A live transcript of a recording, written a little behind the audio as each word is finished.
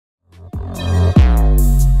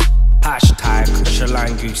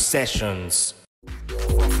SHILANGU sessions.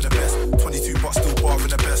 For the best, 22 but still barring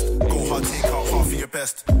the best. Go hard, take out half of your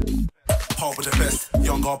best. Hard with the best,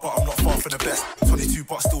 younger but I'm not far from the best. 22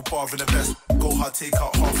 but still barring the best. Go hard, take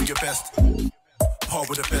out half of your best. Hard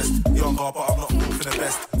with the best, younger but I'm not far from the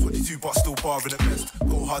best. 22 but still barring the best.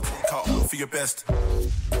 Go hard, take out half of your best.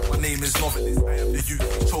 My name is Novelist, the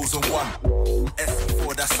UK chosen one.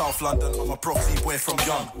 SC4, that's South London, I'm a broccoli boy from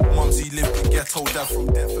young. Mumsy lived in ghetto, dad from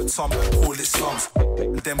Deptford, some men call it slums.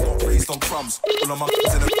 And them got raised on crumbs, all of my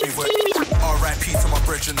kids in the grave were R.I.P. to my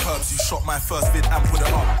brethren Herbs, you shot my first vid and put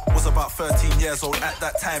it up. Was about 13 years old, at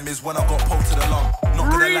that time is when I got poked to the lung.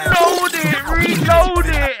 Reload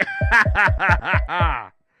it!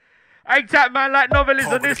 Ain't that man like Novelist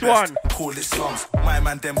on this one? Call it slums. My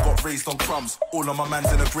man them got raised on crumbs. All of my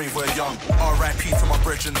mans in the grave were young. R.I.P. to my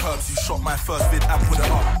brethren Herbs, you shot my first vid and put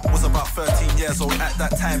it up. Was about 13 years old, at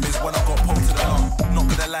that time is when I got poked to the lung. Not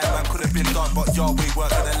gonna lie, man, could have been done, but Yahweh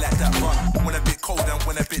weren't gonna let that run. Went a bit cold and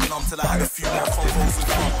went a bit numb till I had a few more convos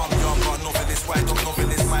with fun. I'm younger, Novelist, white dog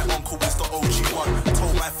Novelist. My uncle is the OG one.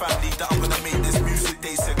 Told my family that I'm gonna make this music.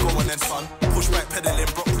 They said go on then son. Pushback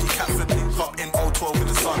pedaling, broccoli Catford, link up in 012 in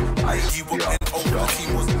the sun. You were in 0, the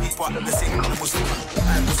team wasn't me, but the same one was me.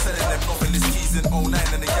 I was selling them Novelist keys in 09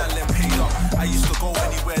 and the gal them paid up. I used to go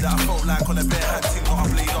anywhere that I felt like on a bare hand thing, not a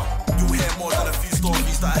blade up. You'll hear more than a few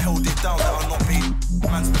stories that I held it down that are not made.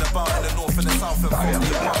 Man's been about in the north and the south and far from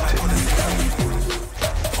the park, man, gonna say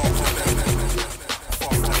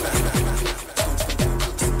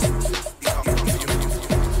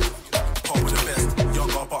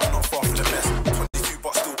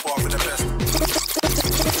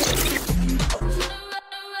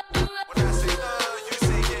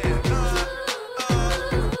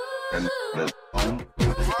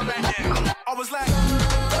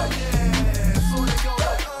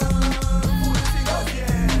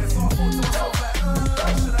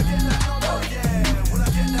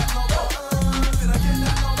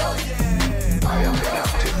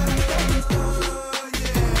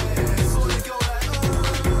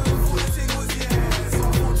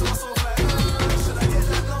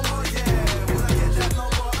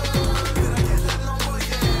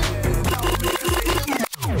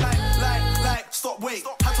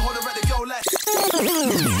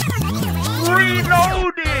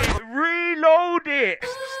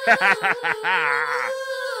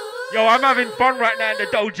Yo, I'm having fun right now in the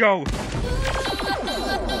dojo.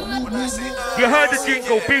 You heard the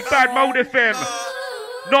jingle, Big Bad ModeFM.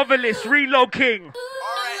 Novelist, Reload King.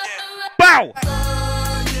 Bow!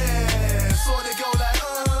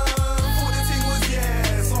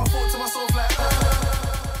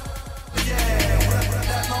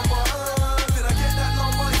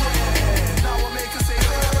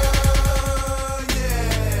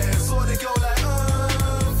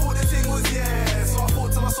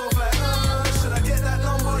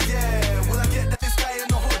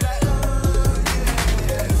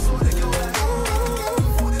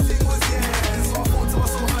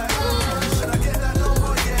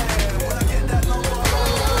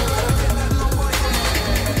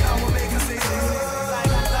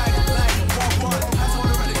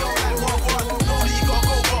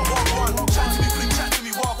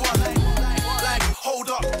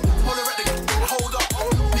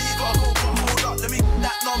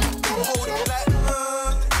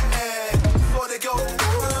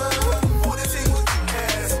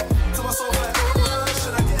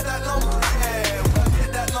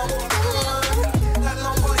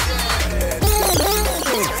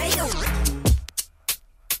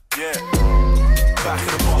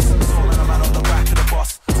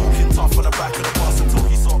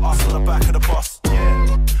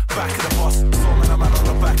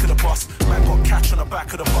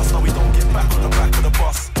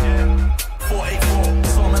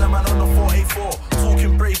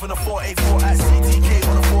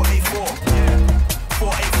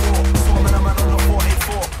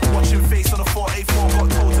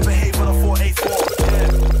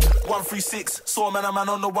 Man, a man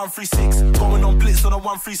on the 136, going on blitz on the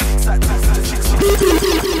 136. That tax to the chicks.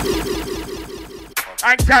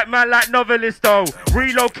 Ain't that man like Novelist though?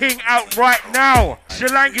 Reload King out right now.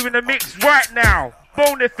 SHILANGU in the mix right now.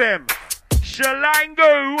 ModeFM.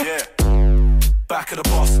 SHILANGU. Yeah. Back of the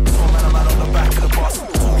boss. Saw man, a man on the back of the bus.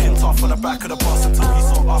 Talking tough on the back of the bus until he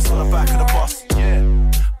saw us on the back of the bus. Yeah.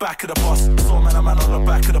 Back of the bus. Saw man, a man on the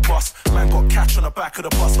back of the bus. Man got catch on the back of the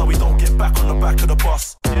bus. Now we don't get back on the back of the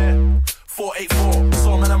bus. Yeah. 484,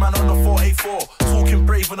 saw man a man on the 484. Talking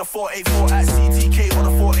brave on the 484. At CTK on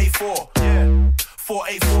the 484. Yeah.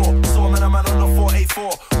 484, saw man a man on the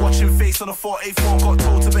 484. Watching face on the 484. Got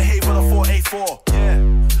told to behave on the 484. Yeah.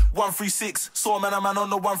 136, saw man a man on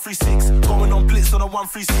the 136. Going on blitz on a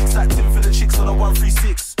 136, acting for the chicks on a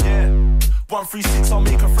 136. Yeah, 136, I'll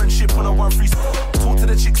make a friendship on a 136. Talk to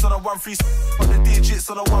the chicks on a 136, on the digits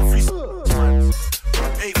on a 136.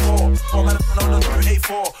 84, oh man on the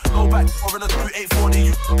 284. Go back over the 284, then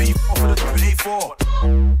you peep off of the 284.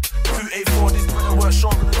 284, this brother work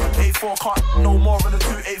strong on the 284. Can't no more on the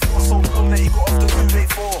 284, so dumb that he got off the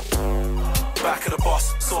 284. Back of the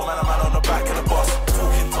bus, saw man a man on the back of the bus.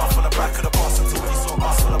 Talking tough on the back of the bus until he saw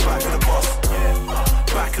us on the back of the bus. Yeah,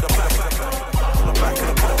 back of the back of the on the back of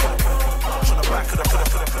the back on the back of the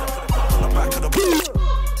on the back of the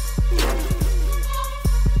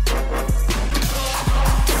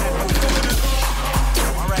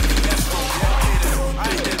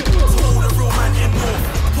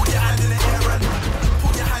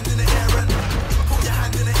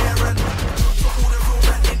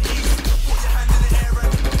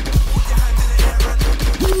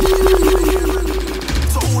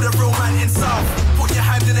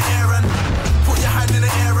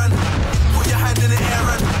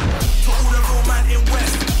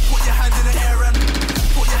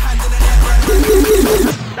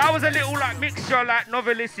That was a little like mixture like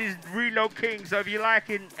Novelist's Reload King. So if you're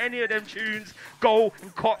liking any of them tunes, go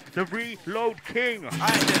and cop the Reload King.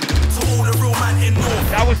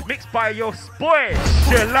 That was mixed by your boy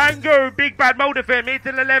Shilangu, Big Bad ModeFM, 8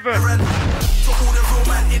 till 11.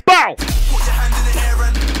 Bow! To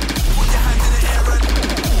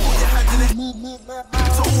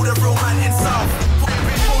all the real man in South.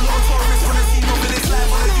 Whole lot of tourists wanna see Novelist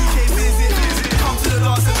live on a UK visit. Come to the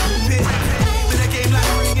dance and pit. Been a game like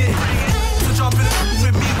bring it. To jump in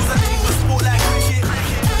with me was a thing for sport like cricket.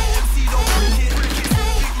 MC don't bring it.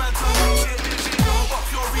 Big man turn shit. Go up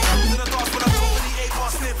your reach in the dance when I drop in the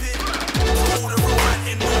 8-bar snippet. To all the real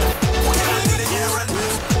man in North. Put your hand in the air and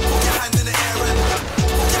put your hand in the air and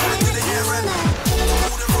put your hand in the air and to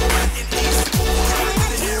all the real man in East. Put your hand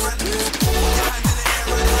in the air and put your hand in the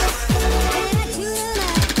air and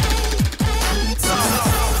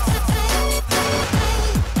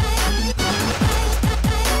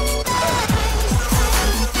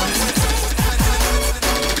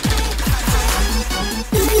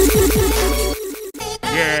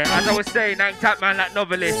Yeah, as I was saying, ain't tap man like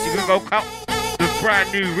Novelist. You can go cut the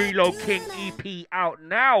brand new Reload King EP out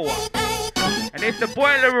now. And if the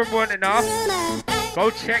boiler room weren't enough, go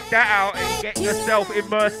check that out and get yourself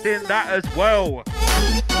immersed in that as well.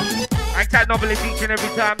 Ain't tap Novelist each and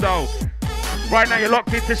every time though. Right now you're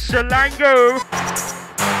locked into Shilangu.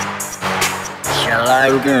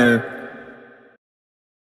 Shilangu.